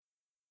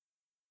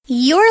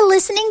You're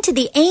listening to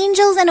the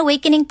Angels and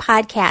Awakening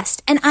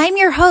podcast, and I'm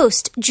your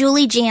host,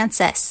 Julie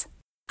Jancius.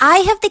 I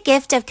have the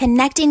gift of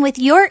connecting with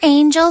your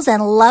angels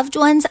and loved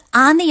ones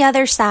on the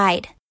other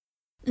side.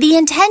 The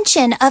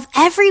intention of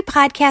every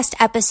podcast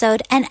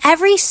episode and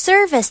every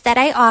service that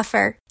I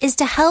offer is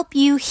to help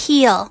you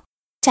heal,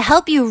 to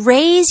help you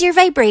raise your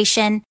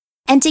vibration,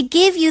 and to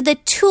give you the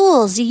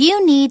tools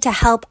you need to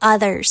help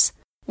others.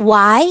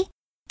 Why?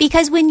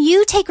 Because when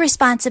you take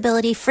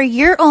responsibility for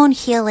your own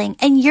healing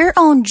and your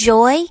own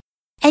joy,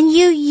 and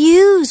you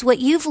use what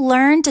you've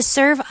learned to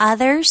serve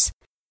others,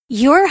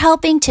 you're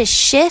helping to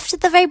shift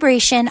the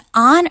vibration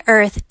on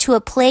Earth to a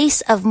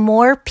place of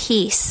more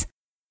peace.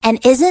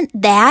 And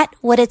isn't that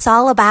what it's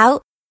all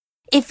about?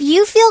 If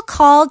you feel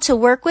called to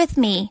work with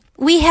me,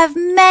 we have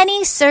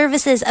many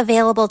services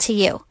available to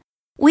you.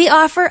 We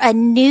offer a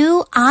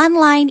new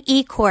online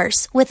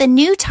e-course with a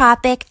new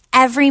topic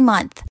every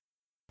month.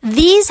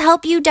 These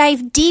help you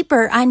dive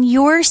deeper on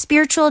your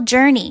spiritual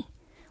journey.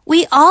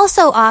 We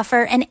also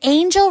offer an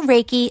Angel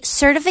Reiki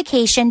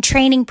certification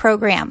training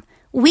program.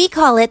 We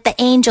call it the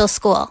Angel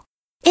School.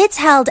 It's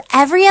held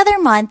every other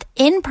month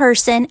in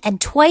person and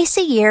twice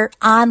a year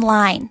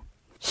online.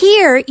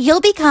 Here,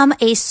 you'll become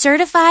a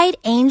certified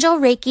Angel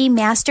Reiki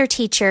master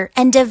teacher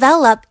and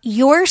develop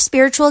your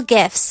spiritual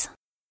gifts.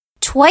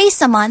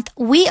 Twice a month,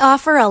 we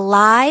offer a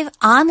live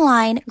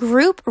online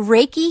group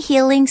Reiki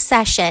healing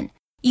session.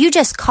 You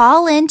just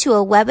call into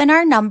a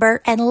webinar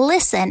number and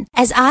listen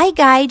as I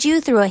guide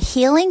you through a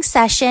healing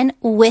session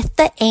with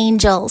the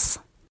angels.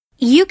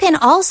 You can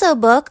also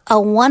book a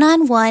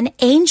one-on-one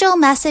angel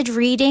message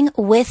reading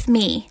with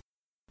me.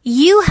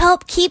 You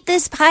help keep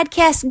this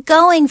podcast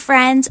going,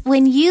 friends,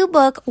 when you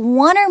book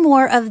one or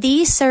more of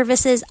these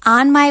services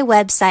on my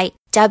website,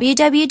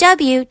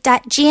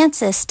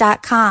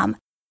 www.jancius.com.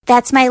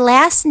 That's my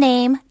last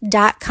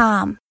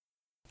name.com.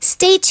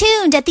 Stay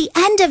tuned at the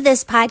end of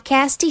this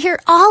podcast to hear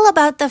all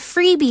about the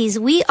freebies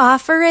we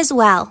offer as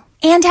well,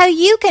 and how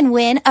you can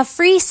win a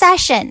free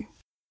session.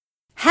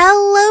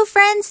 Hello,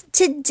 friends.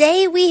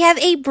 Today we have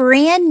a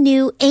brand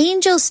new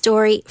angel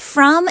story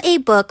from a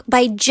book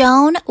by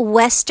Joan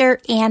Wester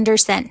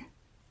Anderson.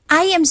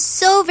 I am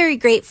so very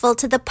grateful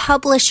to the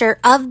publisher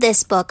of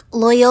this book,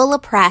 Loyola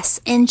Press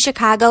in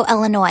Chicago,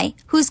 Illinois,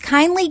 who's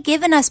kindly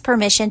given us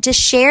permission to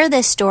share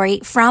this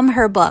story from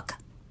her book.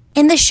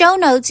 In the show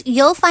notes,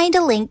 you'll find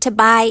a link to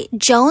buy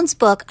Joan's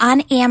book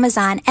on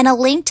Amazon and a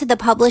link to the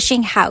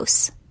publishing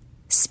house.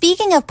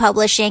 Speaking of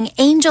publishing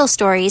angel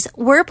stories,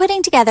 we're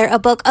putting together a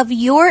book of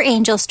your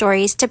angel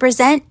stories to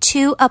present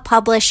to a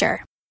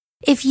publisher.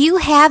 If you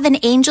have an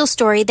angel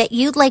story that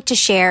you'd like to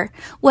share,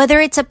 whether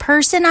it's a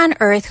person on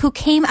earth who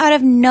came out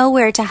of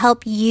nowhere to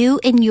help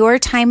you in your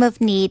time of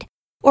need,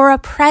 or a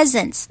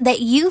presence that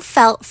you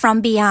felt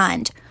from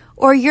beyond,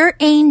 or your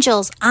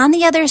angels on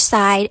the other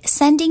side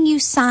sending you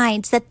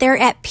signs that they're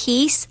at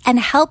peace and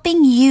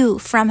helping you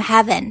from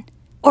heaven,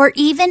 or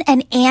even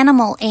an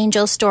animal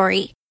angel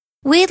story,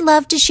 we'd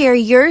love to share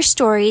your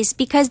stories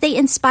because they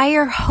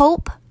inspire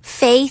hope,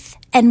 faith,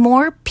 and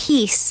more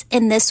peace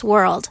in this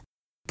world.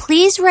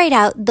 Please write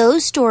out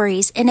those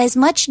stories in as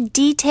much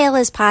detail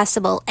as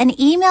possible and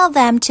email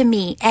them to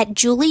me at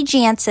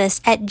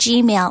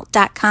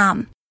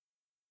juliejancius@gmail.com.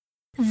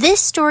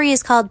 This story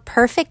is called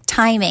Perfect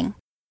Timing,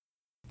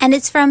 and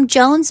it's from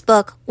Joan's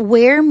book,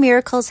 Where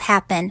Miracles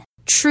Happen,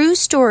 True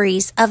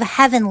Stories of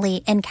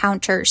Heavenly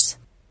Encounters.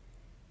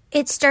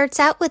 It starts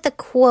out with a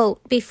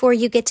quote before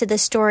you get to the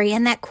story,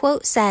 and that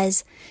quote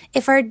says,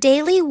 "If our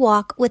daily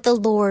walk with the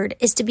Lord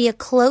is to be a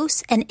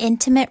close and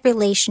intimate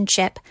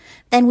relationship,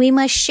 then we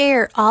must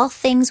share all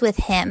things with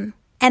Him."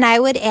 And I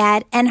would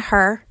add, and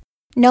her,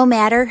 no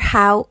matter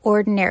how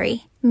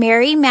ordinary.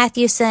 Mary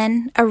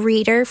Mathewson, a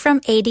reader from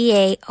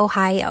ADA,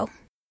 Ohio.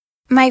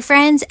 My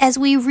friends, as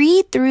we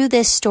read through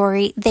this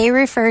story, they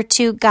refer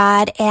to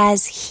God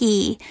as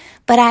He,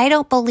 but I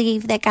don't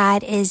believe that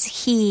God is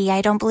He.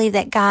 I don't believe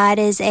that God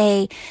is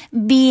a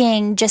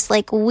being just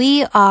like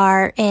we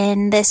are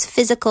in this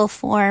physical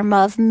form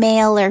of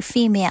male or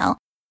female.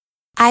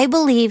 I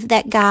believe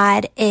that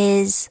God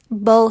is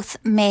both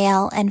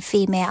male and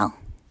female.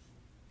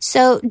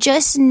 So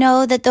just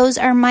know that those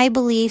are my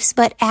beliefs,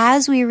 but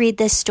as we read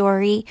this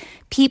story,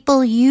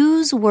 people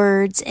use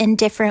words in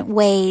different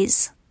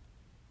ways.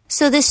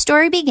 So this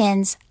story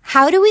begins,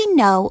 how do we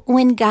know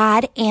when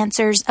God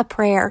answers a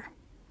prayer?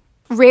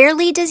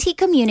 Rarely does He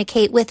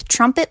communicate with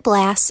trumpet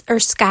blasts or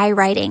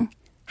skywriting.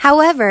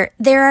 However,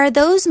 there are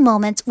those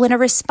moments when a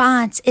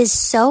response is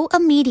so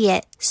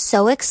immediate,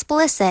 so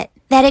explicit,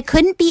 that it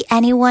couldn't be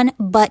anyone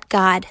but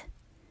God.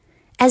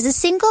 As a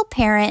single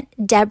parent,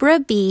 Deborah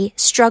B.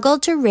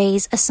 struggled to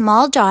raise a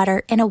small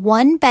daughter in a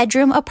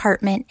one-bedroom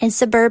apartment in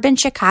suburban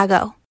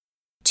Chicago.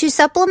 To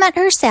supplement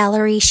her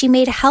salary, she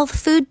made health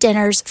food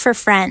dinners for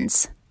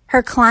friends.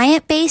 Her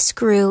client base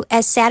grew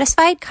as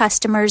satisfied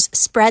customers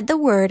spread the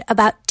word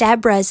about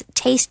Deborah's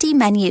tasty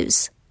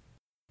menus.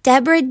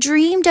 Deborah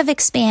dreamed of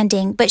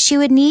expanding, but she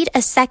would need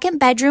a second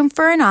bedroom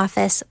for an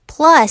office,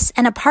 plus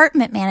an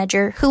apartment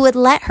manager who would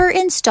let her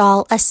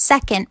install a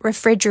second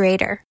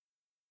refrigerator.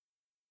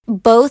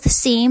 Both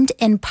seemed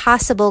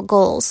impossible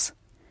goals.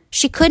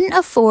 She couldn't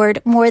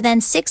afford more than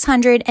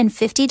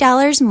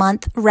 $650 a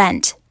month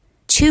rent,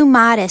 too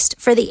modest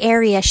for the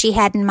area she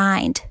had in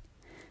mind.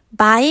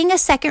 Buying a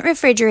second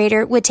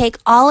refrigerator would take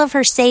all of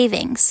her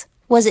savings.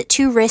 Was it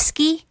too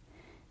risky?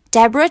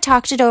 Deborah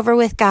talked it over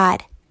with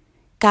God.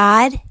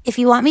 God, if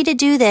you want me to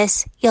do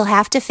this, you'll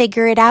have to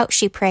figure it out,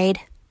 she prayed.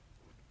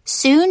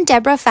 Soon,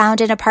 Deborah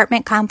found an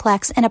apartment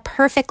complex in a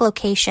perfect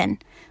location,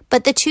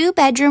 but the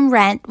 2-bedroom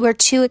rent were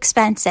too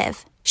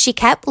expensive. She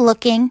kept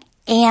looking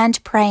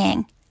and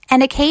praying,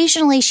 and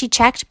occasionally she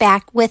checked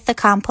back with the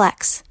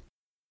complex.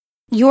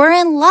 You're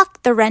in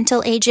luck, the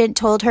rental agent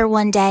told her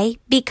one day.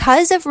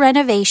 Because of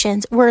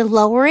renovations, we're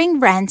lowering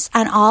rents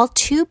on all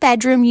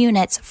 2-bedroom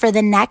units for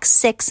the next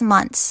 6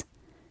 months.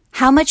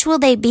 How much will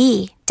they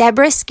be?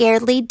 Deborah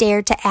scaredly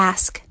dared to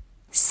ask.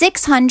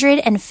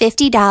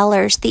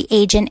 $650, the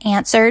agent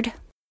answered.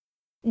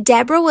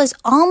 Deborah was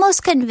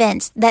almost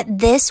convinced that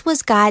this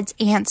was God's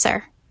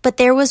answer, but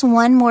there was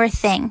one more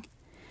thing.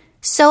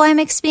 So I'm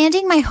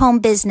expanding my home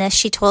business,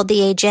 she told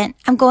the agent.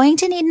 I'm going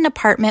to need an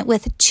apartment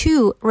with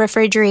 2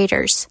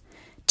 refrigerators.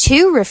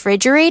 2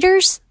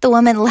 refrigerators? The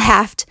woman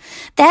laughed.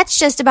 That's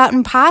just about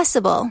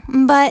impossible,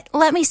 but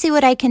let me see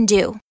what I can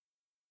do.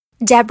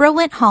 Deborah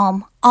went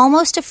home,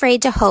 almost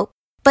afraid to hope,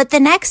 but the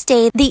next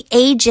day the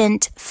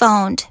agent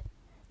phoned.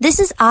 This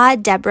is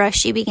odd, Deborah,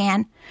 she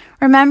began.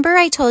 Remember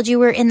I told you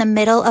we're in the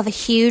middle of a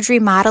huge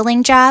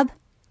remodeling job?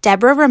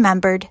 Deborah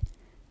remembered.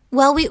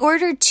 Well, we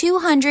ordered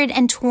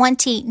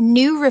 220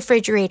 new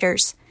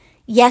refrigerators.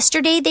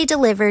 Yesterday they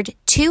delivered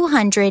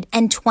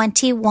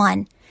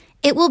 221.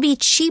 It will be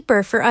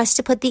cheaper for us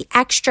to put the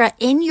extra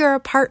in your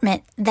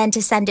apartment than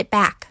to send it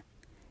back.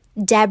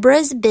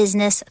 Deborah's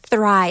business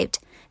thrived,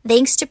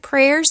 thanks to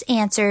prayers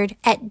answered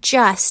at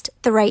just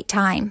the right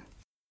time.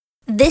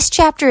 This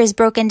chapter is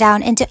broken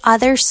down into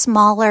other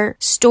smaller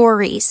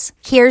stories.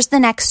 Here's the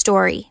next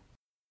story.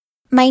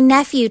 My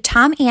nephew,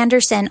 Tom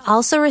Anderson,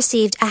 also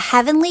received a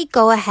heavenly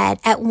go-ahead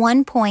at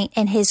one point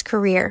in his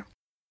career.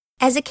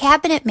 As a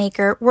cabinet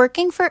maker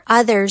working for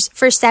others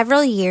for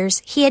several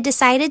years, he had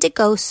decided to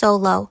go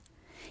solo.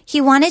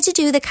 He wanted to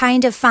do the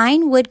kind of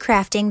fine wood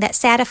crafting that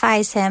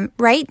satisfies him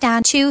right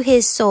down to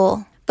his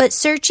soul. But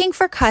searching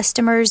for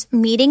customers,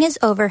 meeting his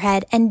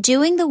overhead, and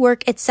doing the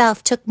work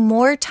itself took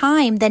more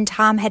time than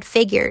Tom had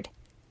figured.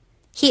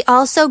 He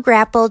also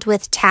grappled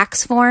with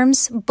tax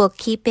forms,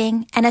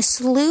 bookkeeping, and a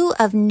slew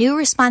of new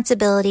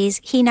responsibilities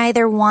he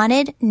neither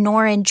wanted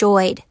nor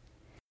enjoyed.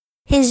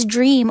 His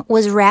dream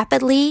was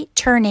rapidly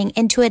turning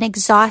into an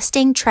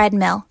exhausting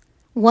treadmill.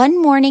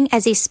 One morning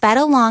as he sped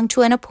along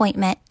to an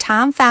appointment,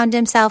 Tom found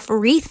himself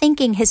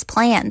rethinking his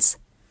plans.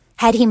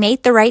 Had he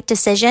made the right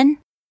decision?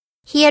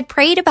 He had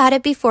prayed about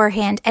it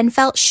beforehand and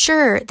felt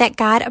sure that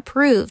God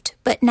approved,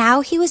 but now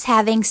he was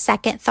having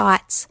second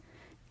thoughts.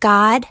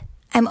 God,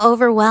 I'm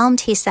overwhelmed,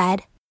 he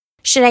said.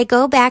 Should I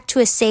go back to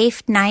a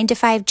safe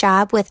 9-to-5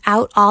 job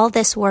without all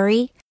this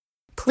worry?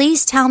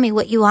 Please tell me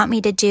what you want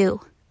me to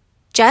do.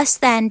 Just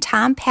then,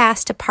 Tom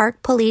passed a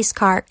parked police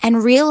car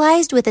and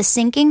realized with a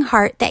sinking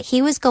heart that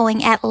he was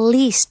going at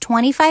least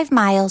 25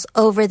 miles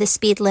over the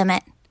speed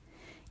limit.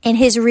 In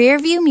his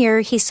rearview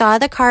mirror, he saw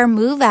the car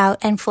move out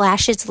and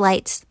flash its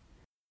lights.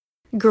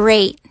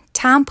 Great.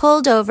 Tom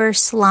pulled over,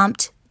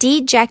 slumped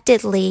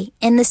dejectedly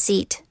in the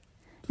seat.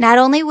 Not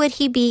only would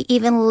he be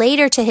even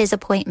later to his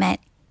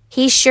appointment,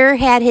 he sure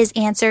had his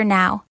answer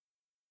now.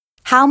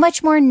 How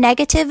much more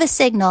negative a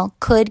signal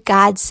could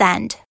God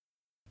send?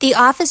 The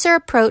officer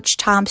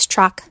approached Tom's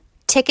truck,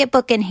 ticket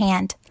book in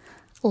hand.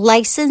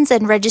 License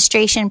and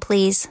registration,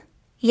 please.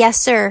 Yes,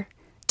 sir.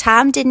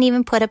 Tom didn't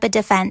even put up a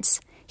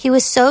defense. He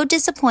was so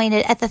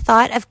disappointed at the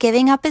thought of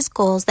giving up his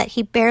goals that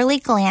he barely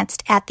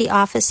glanced at the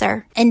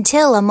officer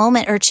until a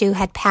moment or two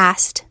had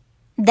passed.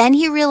 Then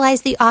he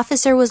realized the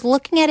officer was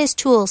looking at his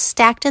tools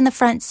stacked in the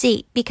front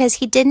seat because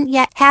he didn't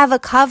yet have a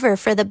cover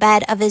for the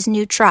bed of his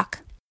new truck.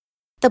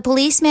 The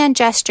policeman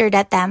gestured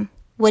at them.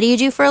 What do you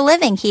do for a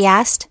living? He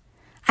asked.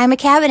 I'm a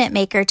cabinet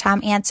maker,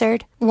 Tom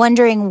answered,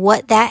 wondering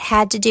what that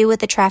had to do with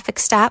the traffic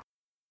stop.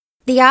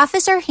 The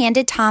officer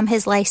handed Tom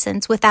his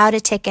license without a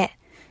ticket.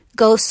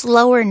 Go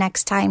slower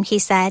next time, he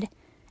said,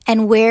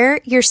 and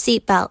wear your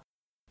seatbelt.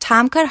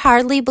 Tom could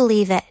hardly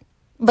believe it.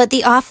 But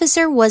the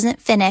officer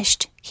wasn't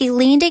finished. He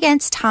leaned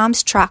against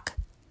Tom's truck.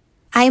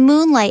 I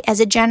moonlight as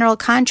a general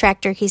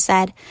contractor, he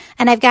said,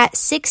 and I've got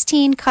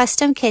 16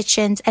 custom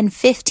kitchens and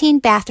 15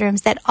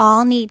 bathrooms that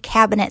all need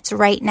cabinets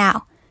right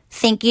now.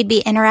 Think you'd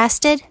be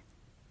interested?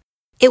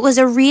 It was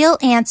a real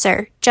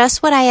answer,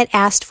 just what I had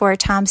asked for,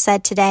 Tom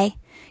said today.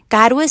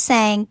 God was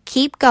saying,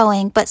 keep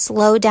going, but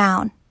slow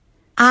down.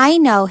 I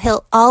know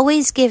He'll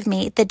always give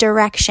me the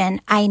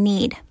direction I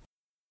need.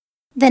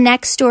 The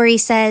next story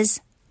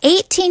says,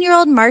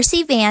 18-year-old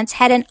Marcy Vance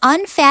had an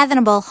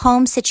unfathomable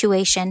home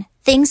situation.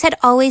 Things had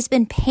always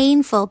been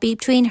painful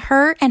between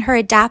her and her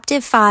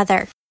adoptive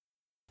father.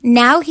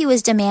 Now he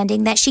was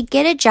demanding that she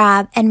get a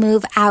job and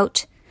move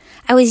out.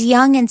 I was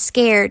young and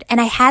scared,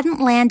 and I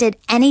hadn't landed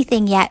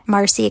anything yet,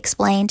 Marcy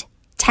explained.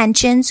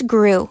 Tensions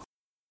grew.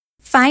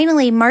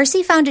 Finally,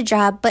 Marcy found a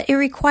job, but it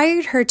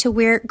required her to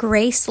wear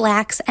gray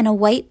slacks and a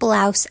white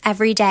blouse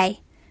every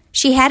day.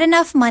 She had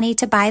enough money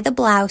to buy the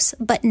blouse,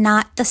 but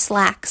not the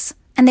slacks.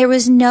 And there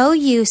was no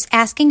use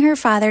asking her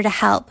father to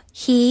help.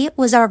 He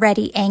was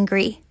already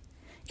angry.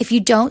 "If you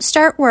don't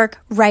start work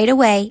right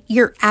away,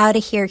 you're out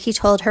of here," he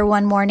told her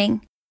one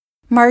morning.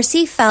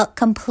 Marcy felt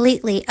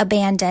completely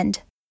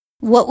abandoned.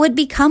 What would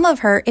become of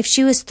her if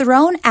she was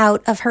thrown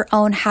out of her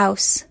own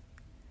house?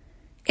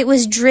 It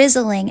was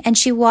drizzling, and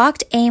she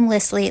walked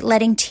aimlessly,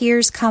 letting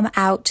tears come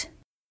out.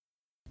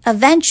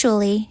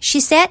 Eventually,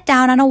 she sat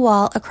down on a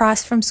wall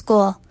across from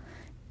school.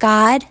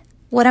 "God,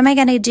 what am I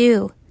going to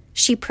do?"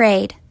 she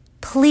prayed.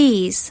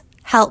 "Please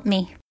help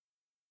me."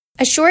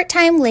 A short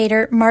time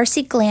later,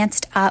 Marcy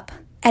glanced up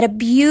at a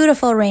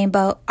beautiful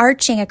rainbow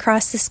arching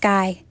across the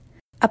sky.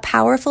 "A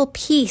powerful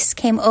peace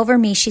came over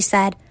me," she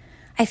said.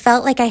 "I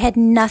felt like I had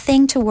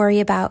nothing to worry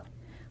about."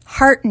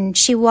 Heartened,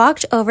 she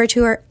walked over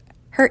to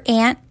her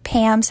Aunt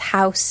Pam's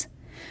house.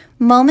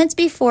 Moments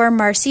before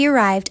Marcy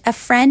arrived, a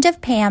friend of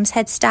Pam's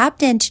had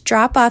stopped in to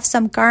drop off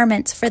some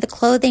garments for the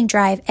clothing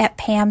drive at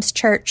Pam's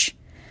church.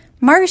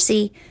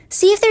 "Marcy,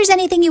 see if there's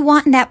anything you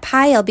want in that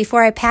pile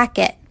before I pack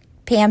it,"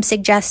 Pam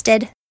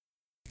suggested.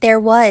 There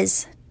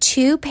was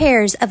 2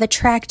 pairs of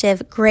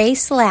attractive gray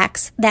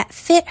slacks that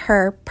fit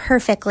her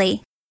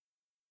perfectly.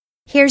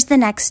 Here's the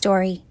next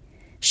story.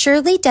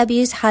 Shirley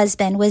W.'s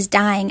husband was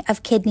dying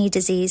of kidney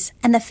disease,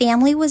 and the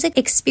family was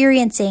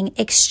experiencing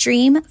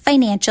extreme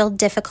financial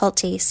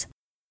difficulties.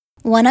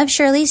 One of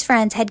Shirley's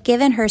friends had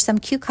given her some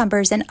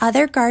cucumbers and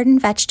other garden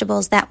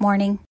vegetables that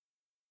morning.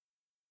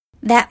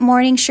 That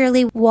morning,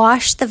 Shirley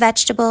washed the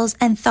vegetables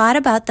and thought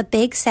about the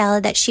big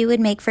salad that she would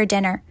make for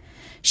dinner.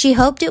 She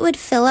hoped it would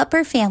fill up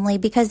her family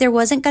because there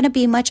wasn't going to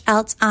be much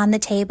else on the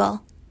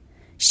table.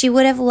 She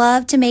would have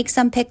loved to make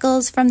some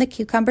pickles from the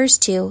cucumbers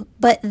too,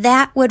 but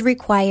that would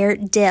require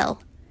dill.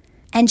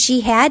 And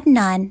she had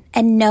none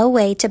and no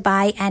way to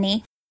buy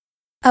any.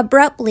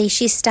 Abruptly,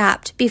 she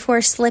stopped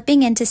before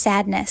slipping into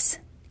sadness.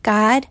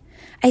 "God,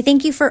 I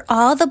thank you for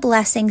all the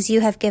blessings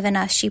you have given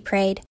us," she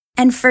prayed.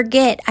 "And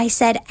forget I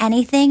said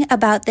anything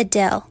about the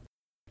dill."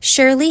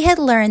 Shirley had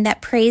learned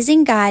that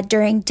praising God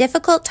during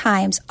difficult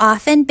times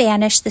often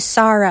banished the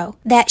sorrow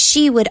that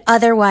she would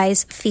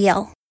otherwise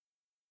feel.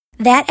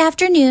 That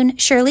afternoon,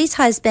 Shirley's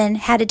husband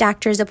had a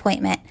doctor's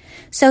appointment,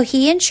 so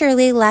he and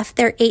Shirley left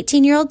their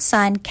 18-year-old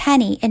son,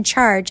 Kenny, in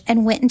charge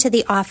and went into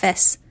the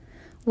office.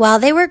 While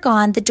they were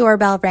gone, the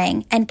doorbell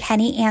rang, and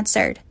Kenny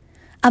answered.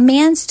 A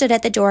man stood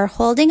at the door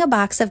holding a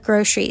box of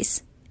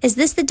groceries. "Is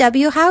this the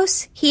W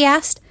house?" he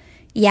asked.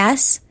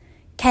 "Yes."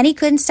 Kenny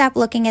couldn't stop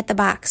looking at the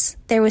box.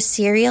 There was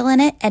cereal in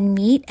it and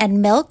meat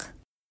and milk.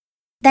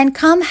 "Then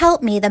come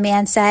help me," the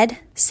man said.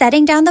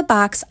 Setting down the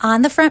box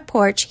on the front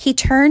porch, he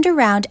turned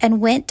around and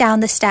went down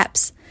the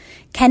steps.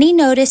 Kenny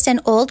noticed an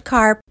old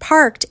car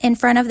parked in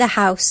front of the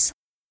house.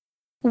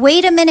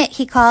 "Wait a minute,"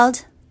 he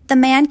called. The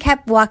man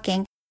kept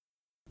walking.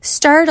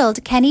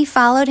 Startled, Kenny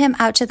followed him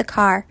out to the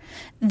car.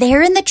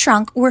 There in the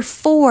trunk were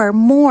 4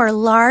 more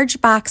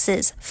large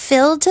boxes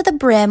filled to the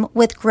brim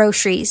with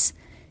groceries.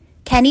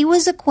 Kenny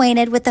was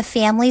acquainted with the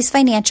family's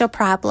financial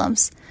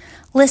problems.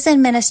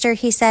 "Listen, minister,"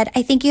 he said,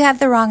 "I think you have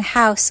the wrong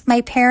house.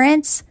 My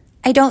parents,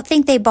 I don't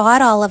think they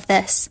bought all of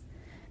this."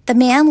 The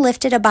man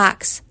lifted a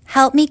box.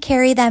 "Help me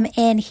carry them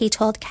in," he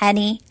told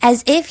Kenny,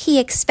 as if he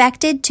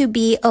expected to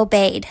be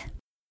obeyed.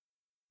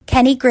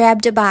 Kenny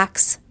grabbed a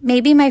box.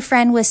 Maybe my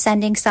friend was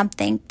sending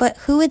something, but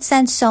who would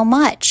send so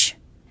much?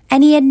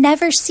 And he had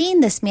never seen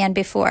this man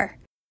before.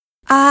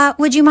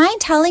 Would you mind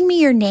telling me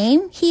your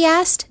name?" he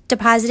asked,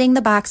 depositing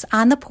the box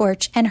on the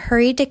porch and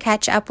hurried to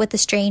catch up with the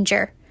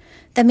stranger.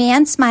 The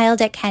man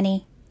smiled at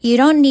Kenny. "You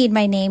don't need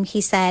my name,"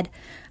 he said.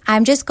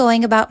 "I'm just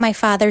going about my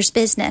father's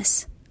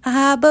business."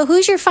 But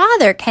who's your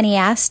father?" Kenny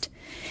asked.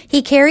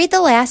 He carried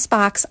the last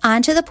box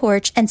onto the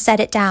porch and set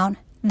it down.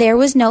 There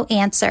was no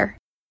answer.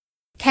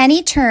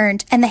 Kenny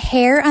turned, and the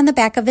hair on the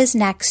back of his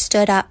neck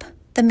stood up.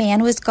 The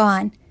man was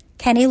gone.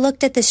 Kenny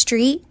looked at the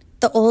street.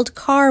 The old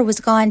car was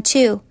gone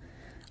too.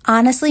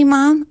 "Honestly,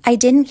 Mom, I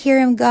didn't hear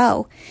him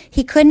go.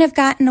 He couldn't have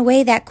gotten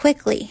away that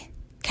quickly."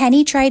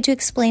 Kenny tried to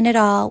explain it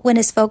all when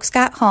his folks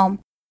got home.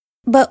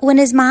 But when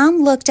his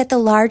mom looked at the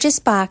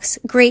largest box,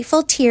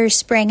 grateful tears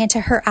sprang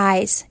into her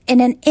eyes.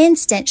 In an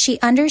instant, she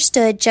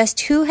understood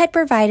just who had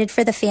provided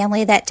for the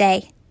family that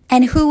day,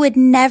 and who would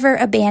never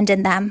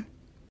abandon them.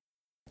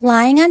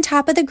 Lying on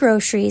top of the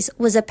groceries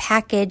was a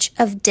package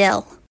of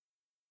dill.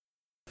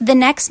 The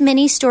next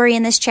mini story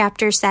in this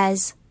chapter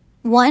says,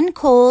 one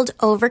cold,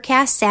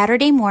 overcast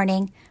Saturday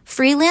morning,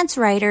 freelance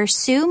writer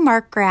Sue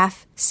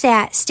Markgraf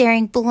sat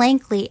staring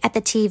blankly at the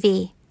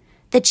TV.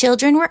 The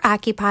children were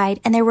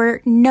occupied, and there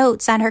were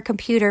notes on her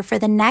computer for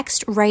the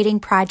next writing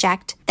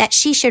project that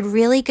she should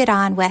really get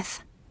on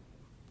with.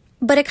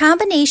 But a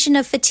combination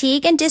of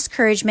fatigue and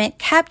discouragement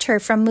kept her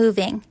from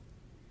moving.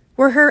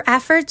 Were her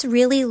efforts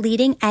really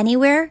leading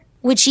anywhere?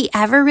 Would she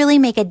ever really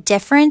make a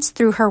difference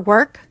through her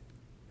work?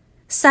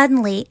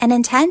 Suddenly, an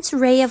intense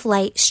ray of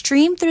light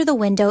streamed through the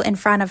window in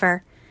front of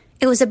her.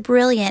 It was a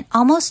brilliant,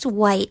 almost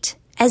white,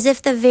 as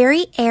if the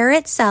very air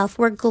itself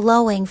were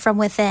glowing from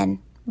within.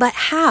 But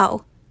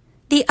how?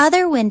 The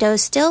other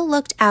windows still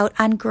looked out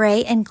on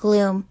gray and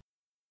gloom.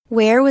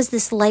 Where was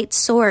this light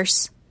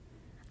source?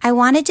 I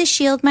wanted to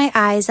shield my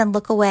eyes and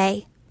look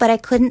away, but I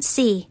couldn't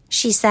see,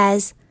 she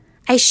says.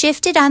 I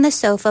shifted on the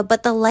sofa,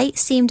 but the light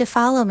seemed to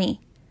follow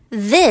me.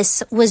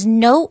 This was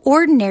no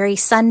ordinary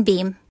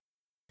sunbeam.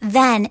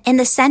 Then, in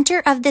the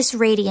center of this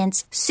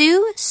radiance,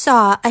 Sue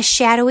saw a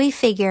shadowy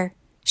figure.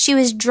 She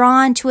was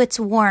drawn to its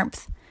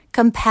warmth,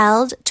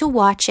 compelled to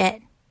watch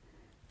it.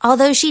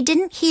 Although she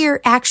didn't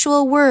hear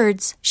actual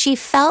words, she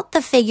felt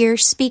the figure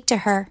speak to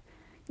her.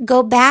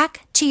 Go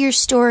back to your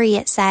story,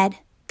 it said.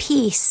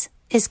 Peace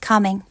is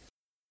coming.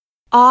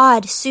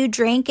 Awed, Sue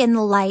drank in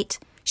the light.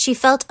 She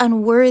felt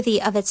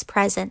unworthy of its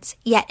presence,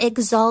 yet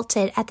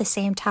exalted at the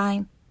same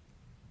time.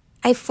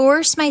 I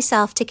forced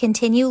myself to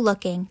continue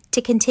looking,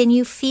 to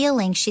continue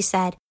feeling, she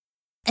said,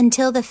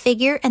 until the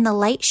figure and the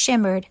light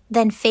shimmered,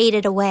 then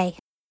faded away.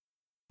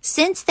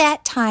 Since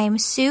that time,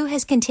 Sue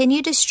has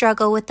continued to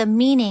struggle with the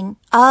meaning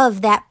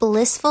of that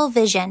blissful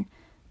vision,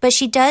 but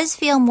she does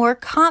feel more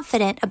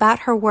confident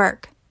about her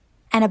work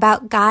and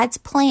about God's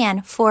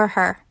plan for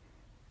her.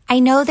 I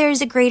know there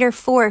is a greater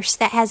force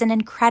that has an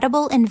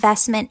incredible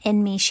investment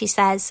in me, she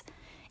says.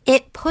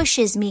 It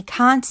pushes me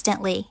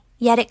constantly,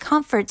 yet it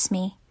comforts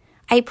me.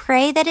 I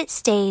pray that it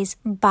stays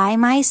by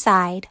my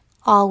side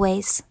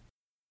always.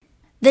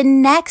 The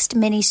next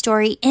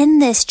mini-story in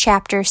this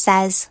chapter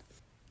says,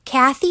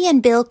 Kathy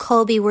and Bill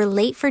Colby were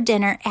late for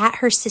dinner at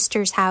her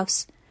sister's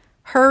house.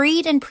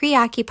 Hurried and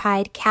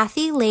preoccupied,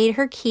 Kathy laid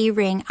her key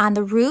ring on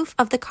the roof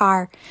of the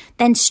car,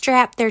 then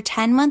strapped their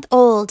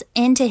 10-month-old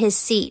into his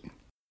seat.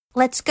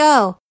 Let's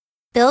go.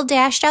 Bill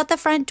dashed out the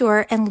front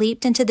door and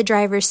leaped into the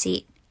driver's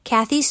seat.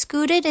 Kathy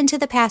scooted into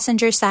the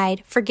passenger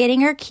side,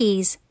 forgetting her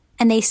keys,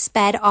 and they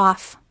sped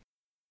off.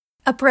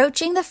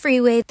 Approaching the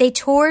freeway, they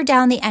tore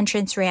down the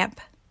entrance ramp.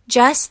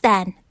 Just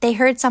then, they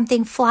heard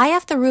something fly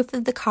off the roof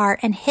of the car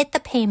and hit the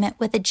pavement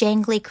with a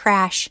jangly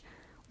crash.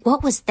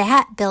 What was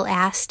that? Bill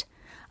asked.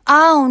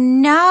 Oh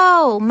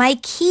no, my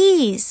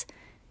keys!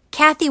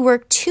 Kathy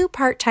worked 2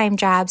 part-time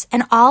jobs,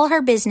 and all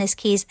her business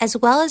keys, as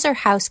well as her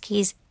house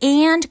keys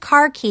and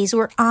car keys,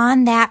 were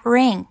on that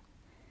ring.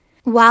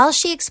 While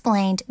she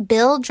explained,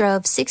 Bill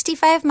drove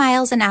 65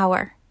 miles an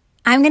hour.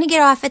 I'm going to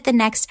get off at the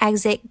next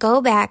exit,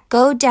 go back,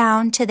 go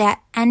down to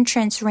that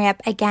entrance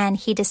ramp again,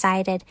 he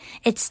decided.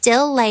 It's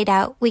still light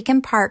out. We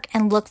can park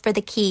and look for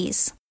the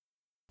keys.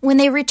 When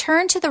they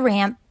returned to the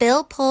ramp,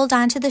 Bill pulled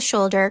onto the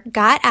shoulder,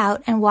 got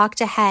out, and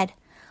walked ahead,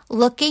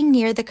 looking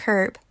near the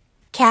curb.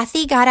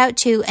 Kathy got out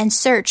too and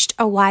searched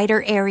a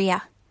wider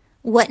area.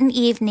 What an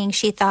evening,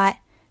 she thought.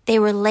 They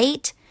were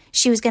late.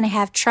 She was going to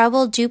have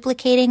trouble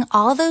duplicating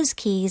all those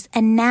keys,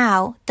 and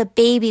now the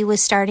baby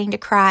was starting to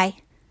cry.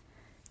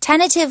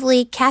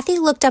 Tentatively, Kathy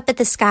looked up at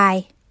the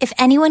sky. If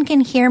anyone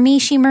can hear me,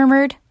 she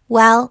murmured,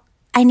 well,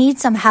 I need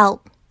some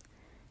help.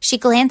 She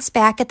glanced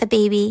back at the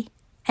baby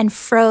and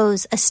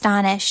froze,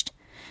 astonished.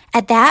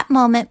 At that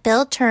moment,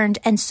 Bill turned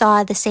and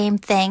saw the same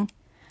thing.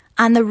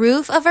 On the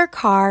roof of her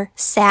car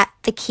sat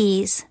the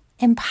keys.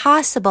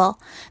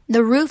 Impossible.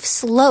 The roof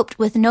sloped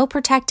with no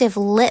protective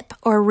lip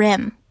or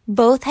rim.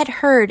 Both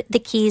had heard the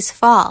keys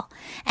fall,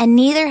 and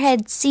neither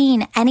had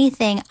seen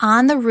anything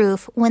on the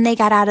roof when they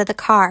got out of the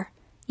car.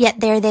 Yet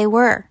there they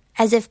were,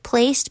 as if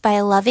placed by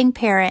a loving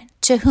parent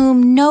to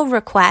whom no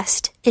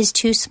request is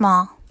too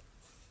small.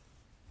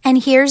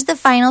 And here's the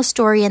final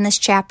story in this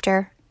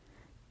chapter.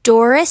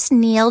 Doris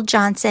Neal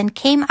Johnson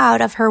came out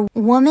of her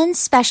woman's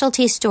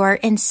specialty store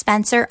in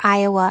Spencer,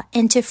 Iowa,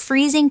 into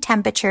freezing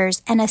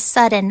temperatures and a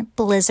sudden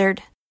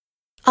blizzard.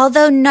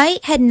 Although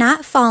night had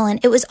not fallen,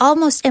 it was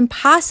almost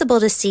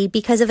impossible to see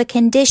because of a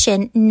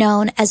condition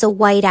known as a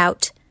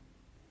whiteout.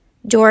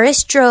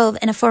 Doris drove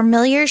in a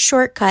familiar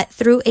shortcut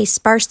through a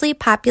sparsely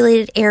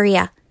populated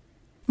area,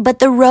 but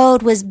the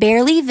road was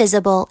barely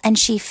visible and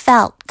she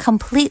felt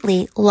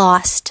completely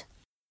lost.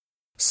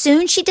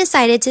 Soon she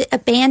decided to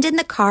abandon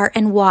the car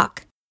and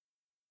walk.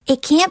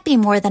 It can't be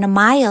more than a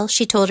mile,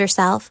 she told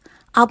herself.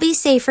 I'll be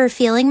safer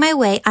feeling my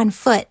way on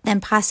foot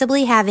than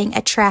possibly having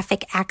a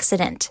traffic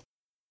accident.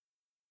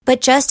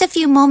 But just a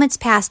few moments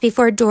passed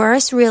before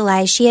Doris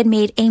realized she had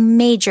made a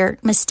major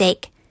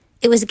mistake.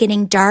 It was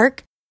getting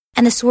dark,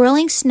 and the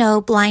swirling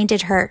snow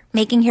blinded her,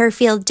 making her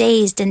feel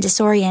dazed and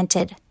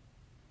disoriented.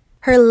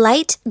 Her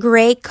light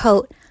gray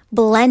coat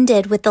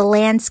blended with the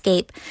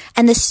landscape,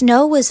 and the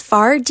snow was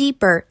far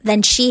deeper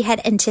than she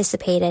had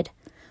anticipated.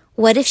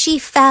 What if she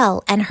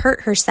fell and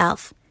hurt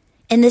herself?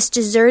 In this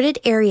deserted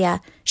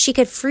area, she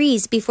could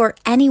freeze before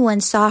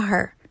anyone saw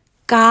her.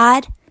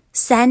 God,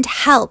 send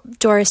help,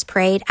 Doris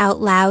prayed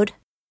out loud.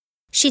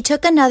 She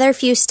took another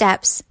few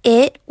steps.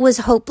 It was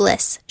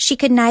hopeless. She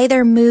could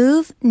neither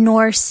move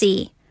nor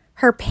see.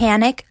 Her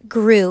panic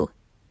grew.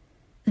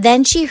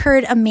 Then she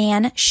heard a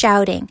man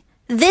shouting,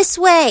 "This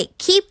way!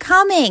 Keep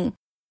coming!"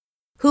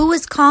 Who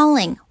was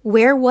calling?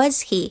 Where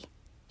was he?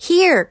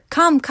 "Here!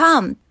 Come,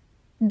 come!"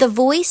 The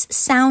voice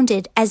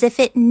sounded as if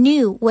it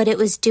knew what it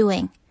was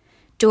doing.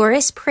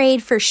 Doris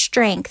prayed for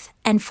strength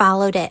and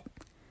followed it.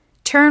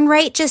 Turn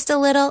right just a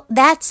little.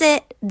 That's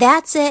it.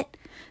 That's it.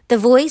 The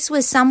voice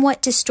was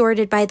somewhat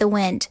distorted by the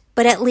wind,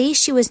 but at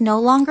least she was no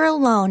longer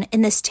alone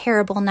in this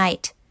terrible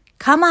night.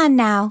 Come on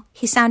now.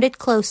 He sounded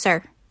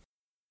closer.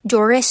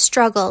 Doris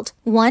struggled,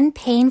 one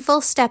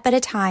painful step at a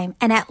time,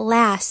 and at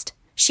last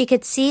she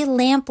could see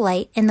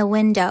lamplight in the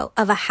window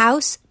of a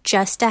house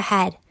just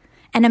ahead,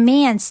 and a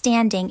man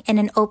standing in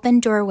an open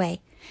doorway.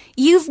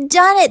 "You've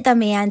done it," the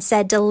man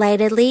said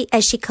delightedly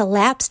as she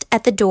collapsed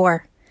at the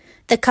door.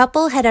 The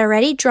couple had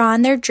already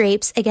drawn their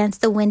drapes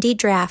against the windy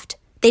draft.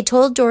 They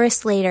told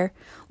Doris later,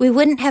 "We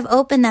wouldn't have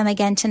opened them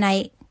again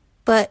tonight,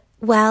 but,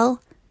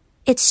 well,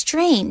 it's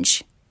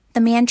strange."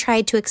 The man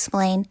tried to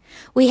explain.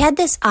 "We had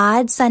this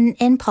odd, sudden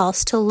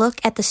impulse to look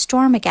at the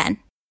storm again."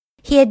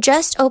 He had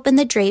just opened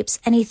the drapes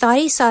and he thought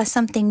he saw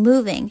something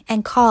moving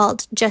and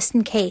called just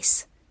in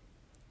case.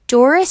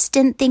 Doris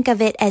didn't think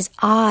of it as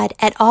odd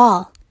at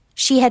all.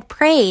 She had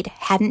prayed,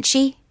 hadn't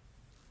she?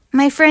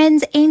 My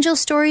friends, angel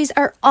stories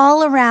are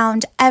all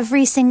around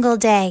every single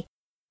day.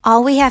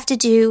 All we have to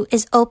do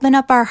is open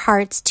up our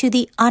hearts to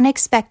the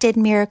unexpected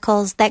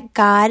miracles that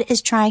God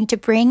is trying to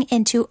bring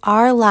into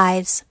our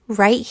lives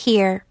right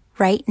here,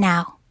 right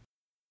now.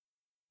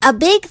 A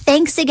big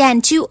thanks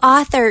again to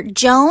author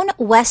Joan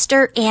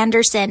Wester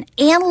Anderson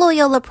and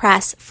Loyola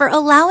Press for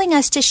allowing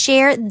us to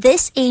share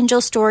this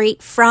angel story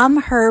from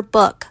her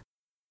book.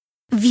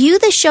 View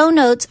the show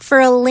notes for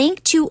a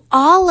link to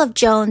all of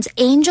Joan's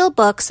angel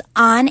books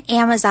on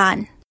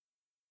Amazon.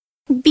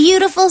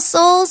 Beautiful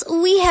souls,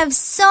 we have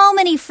so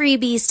many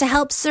freebies to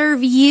help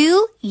serve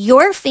you,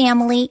 your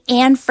family,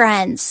 and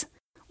friends.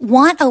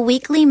 Want a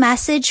weekly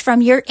message from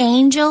your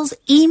angels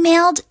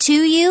emailed to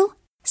you?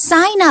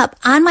 Sign up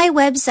on my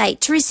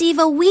website to receive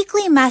a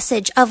weekly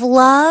message of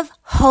love,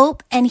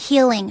 hope, and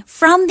healing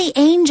from the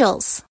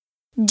angels.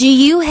 Do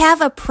you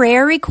have a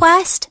prayer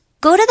request?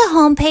 Go to the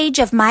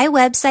homepage of my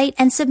website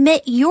and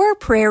submit your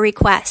prayer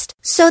request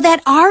so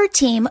that our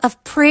team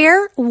of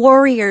prayer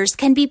warriors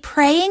can be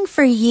praying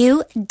for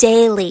you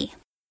daily.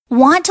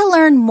 Want to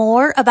learn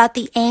more about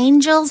the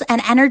angels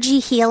and energy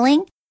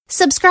healing?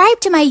 Subscribe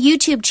to my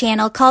YouTube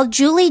channel called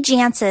Julie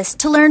Jancius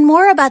to learn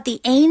more about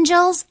the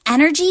angels,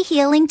 energy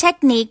healing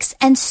techniques,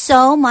 and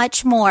so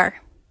much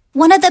more.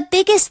 One of the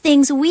biggest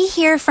things we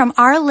hear from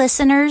our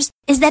listeners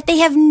is that they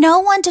have no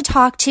one to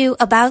talk to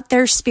about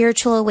their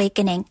spiritual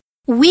awakening.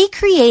 We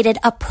created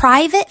a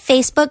private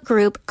Facebook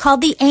group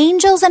called the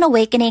Angels and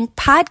Awakening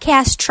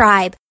Podcast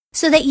Tribe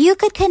so that you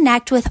could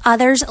connect with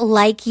others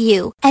like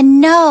you and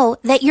know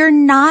that you're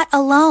not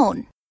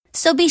alone.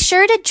 So be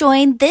sure to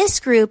join this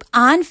group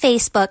on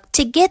Facebook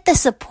to get the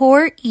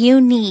support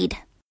you need.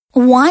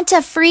 Want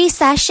a free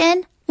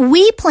session?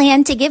 We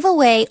plan to give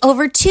away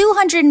over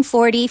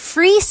 240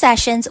 free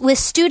sessions with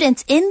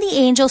students in the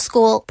Angel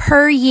School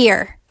per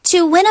year.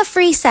 To win a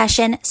free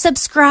session,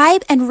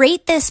 subscribe and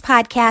rate this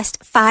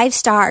podcast 5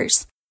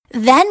 stars.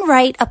 Then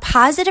write a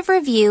positive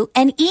review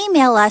and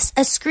email us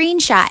a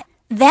screenshot.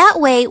 That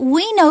way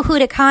we know who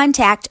to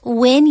contact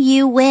when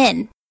you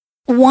win.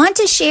 Want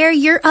to share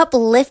your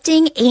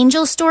uplifting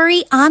angel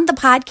story on the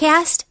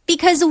podcast?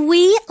 Because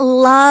we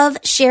love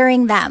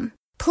sharing them.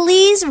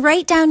 Please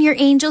write down your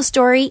angel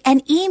story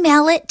and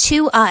email it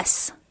to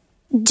us.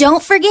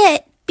 Don't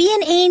forget, be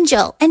an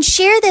angel and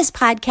share this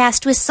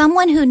podcast with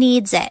someone who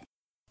needs it.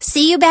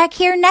 See you back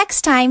here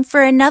next time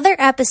for another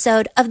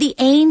episode of the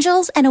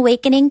Angels and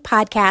Awakening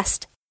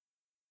podcast.